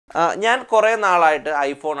ഞാൻ കുറേ നാളായിട്ട്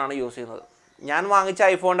ഐഫോണാണ് യൂസ് ചെയ്യുന്നത്. ഞാൻ വാങ്ങിച്ച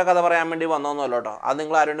ഐഫോണിൻ്റെ കഥ പറയാൻ വേണ്ടി വന്നോന്നല്ലോ കേട്ടോ. അത്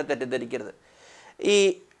നിങ്ങൾ ആരും തെറ്റിദ്ധരിക്കരുത്. ഈ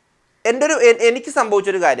എനിക്ക്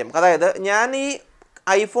സംഭവിച്ചൊരു കാര്യം, അതായത് ഞാൻ ഈ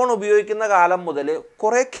ഐഫോൺ ഉപയോഗിക്കുന്ന കാലം മുതൽ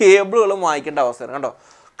കുറേ കേബിളുകളും വാങ്ങിക്കേണ്ട അവസ്ഥയാണ് കണ്ടോ.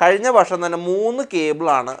 കഴിഞ്ഞ വർഷം തന്നെ 3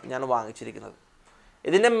 കേബിളാണ് ഞാൻ വാങ്ങിച്ചിരിക്കുന്നത്.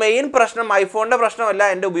 ഇതിൻ്റെ മെയിൻ പ്രശ്നം ഐഫോണിൻ്റെ പ്രശ്നമല്ല,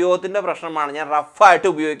 എൻ്റെ ഉപയോഗത്തിൻ്റെ പ്രശ്നമാണ്. ഞാൻ റഫായിട്ട്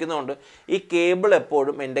ഉപയോഗിക്കുന്നതുകൊണ്ട് ഈ കേബിൾ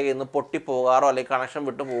എപ്പോഴും എൻ്റെ കയ്യിൽ നിന്ന് പൊട്ടിപ്പോകാറോ അല്ലെങ്കിൽ കണക്ഷൻ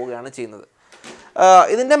വിട്ടു പോവുകയാണ് ചെയ്യുന്നത്.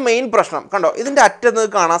 ഇതിൻ്റെ മെയിൻ പ്രശ്നം കണ്ടോ, ഇതിൻ്റെ അറ്റത്ത്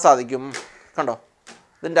കാണാൻ സാധിക്കും കണ്ടോ.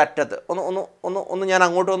 ഇതിൻ്റെ അറ്റത്ത് ഒന്ന് ഞാൻ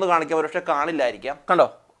അങ്ങോട്ട് ഒന്ന് കാണിക്കാം, പക്ഷേ കാണില്ലായിരിക്കാം. കണ്ടോ,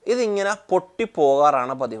 ഇതിങ്ങനെ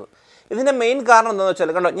പൊട്ടിപ്പോകാറാണ് പതിവ്. ഇതിൻ്റെ മെയിൻ കാരണം എന്താണെന്ന്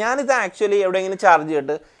വെച്ചാൽ കണ്ടോ, ഞാനിത് ആക്ച്വലി എവിടെയെങ്കിലും ചാർജ്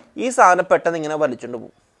ചെയ്തിട്ട് ഈ സാധനം പെട്ടെന്ന് ഇങ്ങനെ വലിച്ചുകൊണ്ട്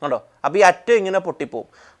പോകും കണ്ടോ. അപ്പോൾ ഈ അറ്റം ഇങ്ങനെ പൊട്ടിപ്പോവും.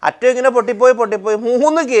 അറ്റം ഇങ്ങനെ പൊട്ടിപ്പോയി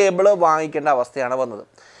 3 കേബിൾ വാങ്ങിക്കേണ്ട അവസ്ഥയാണ് വന്നത്.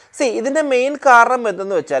 ഇതിൻ്റെ മെയിൻ കാരണം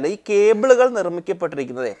എന്തെന്ന് വെച്ചാൽ ഈ കേബിളുകൾ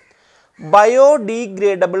നിർമ്മിക്കപ്പെട്ടിരിക്കുന്നത്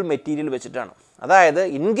ബയോഡീഗ്രേഡബിൾ മെറ്റീരിയൽ വെച്ചിട്ടാണ്. അതായത്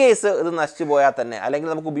ഇൻ കേസ് ഇത് നശിച്ചു പോയാൽ തന്നെ അല്ലെങ്കിൽ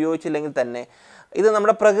നമുക്ക് ഉപയോഗിച്ചില്ലെങ്കിൽ തന്നെ ഇത്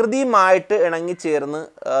നമ്മുടെ പ്രകൃതിയുമായിട്ട് ഇണങ്ങിച്ചേർന്ന്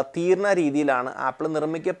തീർന്ന രീതിയിലാണ് ആപ്പിൾ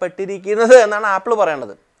നിർമ്മിക്കപ്പെട്ടിരിക്കുന്നത് എന്നാണ് ആപ്പിൾ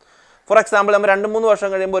പറയേണ്ടത്. ഫോർ എക്സാമ്പിൾ നമ്മൾ 2-3 വർഷം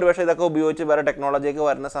കഴിയുമ്പോൾ ഒരുപക്ഷെ ഇതൊക്കെ ഉപയോഗിച്ച് വേറെ ടെക്നോളജിയൊക്കെ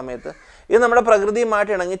വരുന്ന സമയത്ത് ഇത് നമ്മുടെ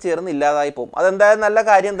പ്രകൃതിയുമായിട്ട് ഇണങ്ങിച്ചേർന്ന് ഇല്ലാതായി പോകും. അതെന്തായാലും നല്ല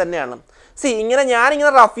കാര്യം തന്നെയാണ്.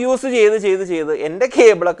 ഞാനിങ്ങനെ റഫ് യൂസ് ചെയ്ത് എൻ്റെ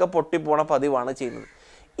കേബിളൊക്കെ പൊട്ടിപ്പോണ പതിവാണ് ചെയ്യുന്നത്.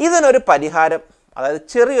 ഇതിനൊരു പരിഹാരം, അതായത്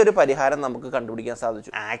ചെറിയൊരു പരിഹാരം നമുക്ക് കണ്ടുപിടിക്കാൻ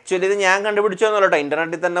സാധിച്ചു. ആക്ച്വലി ഇത് ഞാൻ കണ്ടുപിടിച്ചോന്നല്ലോ കേട്ടോ.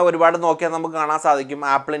 ഇൻ്റർനെറ്റിൽ തന്നെ ഒരുപാട് നോക്കിയാൽ നമുക്ക് കാണാൻ സാധിക്കും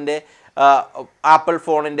ആപ്പിൾ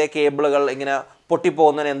ഫോണിൻ്റെ കേബിളുകൾ ഇങ്ങനെ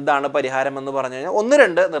പൊട്ടിപ്പോകുന്നതിന് എന്താണ് പരിഹാരം എന്ന് പറഞ്ഞു കഴിഞ്ഞാൽ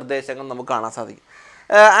 1-2 നിർദ്ദേശങ്ങൾ നമുക്ക് കാണാൻ സാധിക്കും.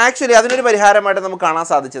 ആക്ച്വലി അതിനൊരു പരിഹാരമായിട്ട് നമുക്ക് കാണാൻ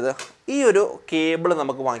സാധിച്ചത് ഈ ഒരു കേബിൾ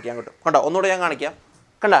നമുക്ക് വാങ്ങിക്കാൻ കിട്ടും കണ്ടോ. ഒന്നുകൂടെ ഞാൻ കാണിക്കാം.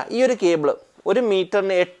 കണ്ട, ഈ ഒരു കേബിൾ 1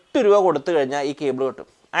 മീറ്ററിന് 8 രൂപ കൊടുത്തു കഴിഞ്ഞാൽ ഈ കേബിൾ കിട്ടും.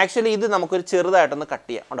 ആക്ച്വലി ഇത് നമുക്കൊരു ചെറുതായിട്ടൊന്ന് കട്ട്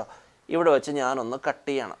ചെയ്യാം കണ്ടോ. ഇവിടെ വെച്ച് ഞാനൊന്ന് കട്ട്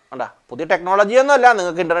ചെയ്യണം കണ്ടോ. പുതിയ ടെക്നോളജിയൊന്നും അല്ല,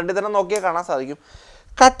 നിങ്ങൾക്ക് ഇൻ്റർനെറ്റിൽ തന്നെ നോക്കിയാൽ കാണാൻ സാധിക്കും.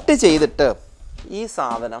 കട്ട് ചെയ്തിട്ട് ഈ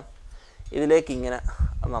സാധനം ഇതിലേക്ക് ഇങ്ങനെ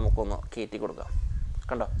നമുക്കൊന്ന് കയറ്റി കൊടുക്കാം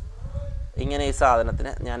കണ്ടോ. ഇങ്ങനെ ഈ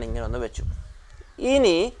സാധനത്തിന് ഞാൻ ഇങ്ങനെ ഒന്ന് വെച്ചു.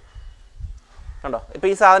 ഇനി കണ്ടോ, ഇപ്പോൾ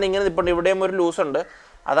ഈ സാധനം ഇങ്ങനെ നിൽപ്പുണ്ട്, ഇവിടെയും ഒരു ലൂസ് ഉണ്ട്,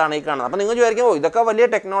 അതാണ് ഈ കാണുന്നത്. അപ്പോൾ നിങ്ങൾ വിചാരിക്കും ഇതൊക്കെ വലിയ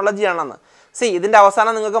ടെക്നോളജിയാണെന്ന്. ഇതിൻ്റെ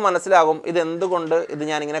അവസാനം നിങ്ങൾക്ക് മനസ്സിലാകും ഇതെന്തുകൊണ്ട് ഇത്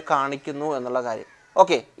ഞാനിങ്ങനെ കാണിക്കുന്നു എന്നുള്ള കാര്യം.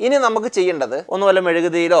 ഓക്കെ, ഇനി നമുക്ക് ചെയ്യേണ്ടത് വല്ല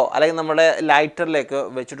മെഴുകുതിരിയിലോ അല്ലെങ്കിൽ നമ്മുടെ ലൈറ്ററിലേക്ക്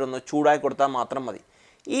വെച്ചിട്ടൊന്ന് ചൂടാക്കി കൊടുത്താൽ മാത്രം മതി.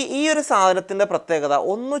 ഈ ഒരു സാധനത്തിൻ്റെ പ്രത്യേകത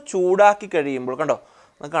ഒന്ന് ചൂടാക്കി കഴിയുമ്പോൾ കണ്ടോ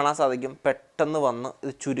നമുക്ക് കാണാൻ സാധിക്കും പെട്ടെന്ന് വന്ന്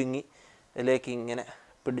ഇത് ചുരുങ്ങി ഇതിലേക്ക് ഇങ്ങനെ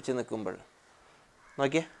പിടിച്ച് നിൽക്കുമ്പോൾ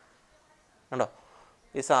നോക്കിയേ കണ്ടോ.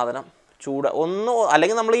 ഈ സാധനം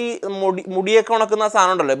അല്ലെങ്കിൽ നമ്മൾ ഈ മുടിയൊക്കെ ഉണക്കുന്ന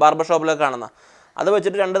സാധനം ഉണ്ടല്ലോ ബാർബർ ഷോപ്പിലൊക്കെ കാണുന്ന, അത്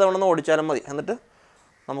വെച്ചിട്ട് 2 തവണ ഒന്ന് ഓടിച്ചാലും മതി. എന്നിട്ട്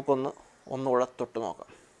ഒന്നുകൂടെ തൊട്ട് നോക്കാം.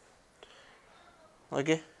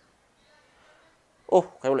 ഓക്കെ,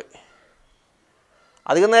 കൈവിളി.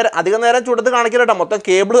 അധികം നേരം ചൂടത്ത് കാണിക്കില്ല കേട്ടോ, മൊത്തം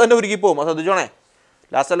കേബിൾ തന്നെ ഉരുക്കി പോകും. അത് ശ്രദ്ധിച്ചോണേ.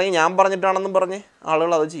 ലാസ്റ്റ് അല്ലെങ്കിൽ ഞാൻ പറഞ്ഞിട്ടാണെന്നും പറഞ്ഞ്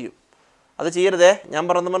ആളുകൾ അത് ചെയ്യും. അത് ചെയ്യരുതേ, ഞാൻ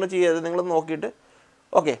പറഞ്ഞ് ചെയ്യരുത്. നിങ്ങൾ നോക്കിയിട്ട്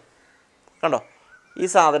ഓക്കെ കണ്ടോ, ഈ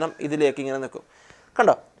സാധനം ഇതിലേക്ക് ഇങ്ങനെ നിൽക്കും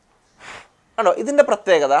കണ്ടോ. ഇതിൻ്റെ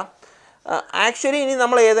പ്രത്യേകത ആക്ച്വലി ഇനി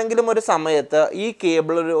നമ്മൾ ഏതെങ്കിലും ഒരു സമയത്ത് ഈ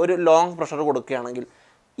കേബിൾ ഒരു ലോങ് പ്രഷർ കൊടുക്കുകയാണെങ്കിൽ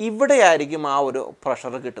ഇവിടെയായിരിക്കും ആ ഒരു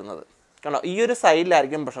പ്രഷർ കിട്ടുന്നത് കണ്ടോ. ഈ ഒരു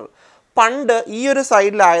സൈഡിലായിരിക്കും പ്രഷർ. പണ്ട് ഈ ഒരു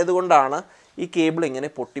സൈഡിലായതുകൊണ്ടാണ് ഈ കേബിൾ ഇങ്ങനെ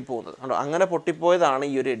പൊട്ടിപ്പോകുന്നത് കണ്ടോ. അങ്ങനെ പൊട്ടിപ്പോയതാണ്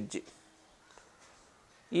ഈ ഒരു എഡ്ജ്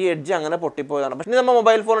അങ്ങനെ പൊട്ടിപ്പോയതാണ്. പക്ഷേ നമ്മൾ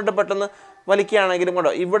മൊബൈൽ ഫോണിട്ട് പെട്ടെന്ന് വലിക്കുകയാണെങ്കിലും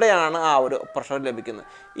കണ്ടോ ഇവിടെയാണ് ആ ഒരു പ്രഷർ ലഭിക്കുന്നത്.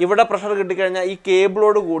 ഇവിടെ പ്രഷർ കിട്ടിക്കഴിഞ്ഞാൽ ഈ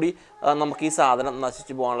കേബിളോട് കൂടി നമുക്ക് ഈ സാധനം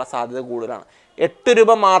നശിച്ചു പോകാനുള്ള സാധ്യത കൂടുതലാണ്. 8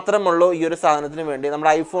 രൂപ മാത്രമുള്ളൂ ഈ ഒരു സാധനത്തിന് വേണ്ടി.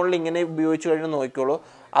 നമ്മുടെ ഐഫോണിൽ ഇങ്ങനെ ഉപയോഗിച്ച് കഴിഞ്ഞാൽ നോക്കിക്കോളൂ,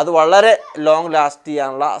 അത് വളരെ ലോങ് ലാസ്റ്റ്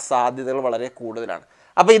ചെയ്യാനുള്ള സാധ്യതകൾ വളരെ കൂടുതലാണ്.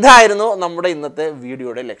 അപ്പോൾ ഇതായിരുന്നു നമ്മുടെ ഇന്നത്തെ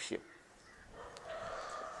വീഡിയോയുടെ ലക്ഷ്യം.